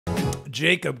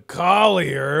Jacob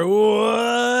Collier.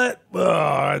 What?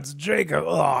 Oh, it's Jacob.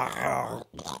 Oh,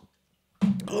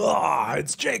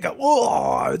 it's Jacob.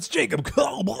 Oh, it's Jacob.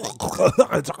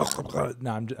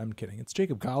 No, I'm kidding. It's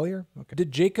Jacob Collier. Okay.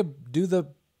 Did Jacob do the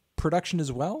production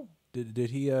as well? Did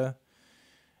he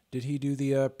do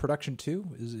the production too?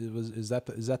 Is that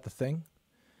the thing?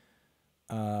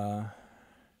 Or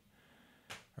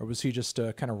was he just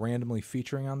kind of randomly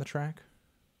featuring on the track?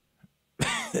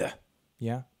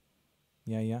 Yeah.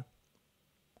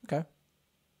 Okay.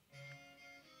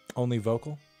 Only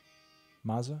vocal,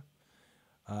 Mazza.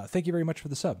 Thank you very much for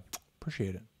the sub.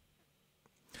 Appreciate it.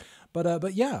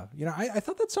 But yeah, I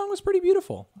thought that song was pretty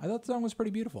beautiful. I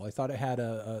thought it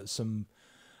had some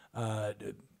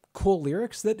cool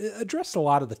lyrics that addressed a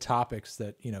lot of the topics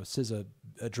that SZA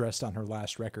addressed on her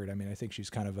last record. I mean, I think she's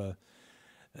kind of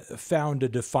found a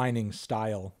defining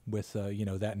style with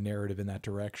that narrative in that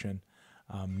direction.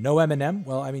 No Eminem.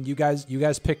 Well, I mean, you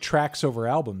guys pick tracks over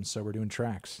albums, so we're doing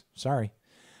tracks. Sorry.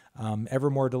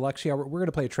 Evermore Deluxe. Yeah, we're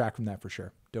gonna play a track from that for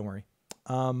sure. Don't worry.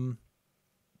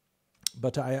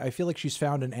 But I feel like she's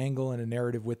found an angle and a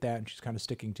narrative with that, and she's kind of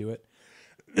sticking to it.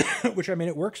 Which, I mean,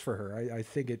 it works for her. I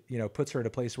think it puts her in a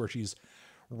place where she's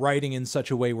writing in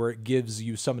such a way where it gives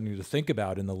you something to think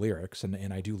about in the lyrics,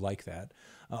 and I do like that.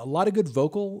 A lot of good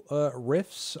vocal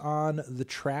riffs on the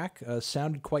track,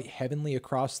 sounded quite heavenly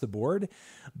across the board,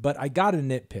 but I got to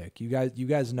nitpick. You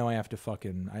guys know I have to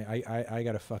fucking I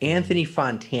got to fucking Anthony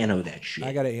Fontano that shit.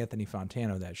 I got to Anthony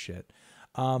Fontano that shit.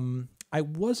 I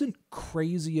wasn't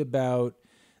crazy about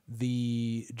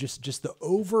the just the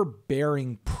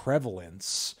overbearing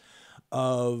prevalence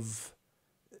of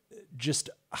just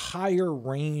higher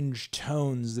range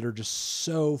tones that are just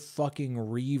so fucking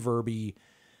reverby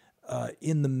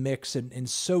in the mix and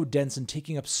so dense and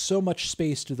taking up so much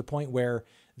space to the point where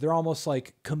they're almost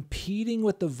like competing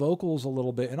with the vocals a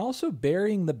little bit and also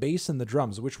burying the bass and the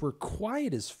drums, which were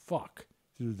quiet as fuck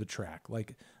through the track.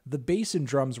 Like the bass and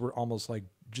drums were almost like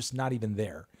just not even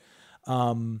there.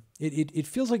 It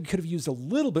feels like it could have used a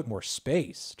little bit more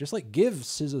space. Just like give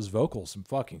SZA's vocals some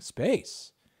fucking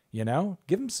space, give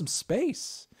him some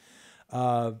space.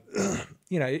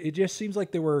 It just seems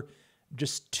like there were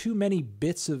just too many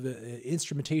bits of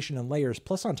instrumentation and layers.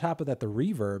 Plus on top of that, the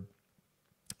reverb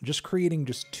just creating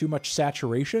just too much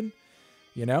saturation,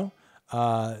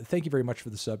 thank you very much for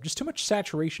the sub. Just too much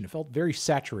saturation. It felt very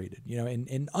saturated,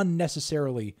 and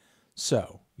unnecessarily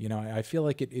so. I feel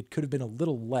like it could have been a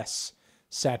little less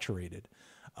saturated.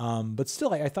 But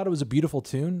still, I thought it was a beautiful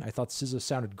tune. I thought SZA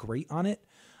sounded great on it.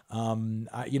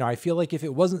 I feel like if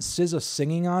it wasn't SZA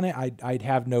singing on it, I'd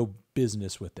have no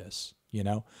business with this,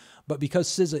 But because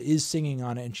SZA is singing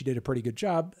on it and she did a pretty good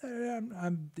job,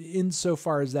 I'm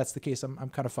insofar as that's the case, I'm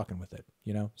kind of fucking with it,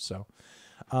 So,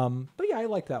 but yeah, I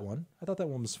like that one. I thought that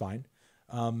one was fine.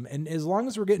 And as long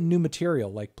as we're getting new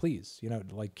material, like, please,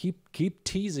 keep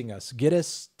teasing us, get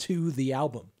us to the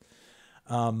album.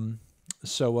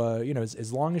 So,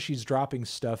 as long as she's dropping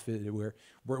stuff,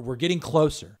 we're getting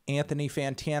closer. Anthony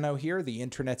Fantano here, the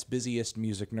internet's busiest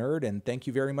music nerd, and thank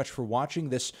you very much for watching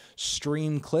this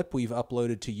stream clip we've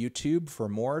uploaded to YouTube. For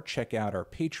more, check out our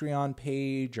Patreon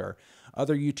page, our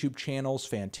other YouTube channels,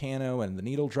 Fantano and The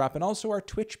Needle Drop, and also our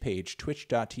Twitch page,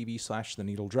 twitch.tv/The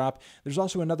Needle Drop. There's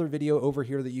also another video over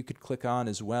here that you could click on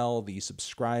as well, the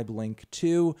subscribe link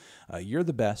to. You're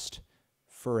the best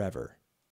forever.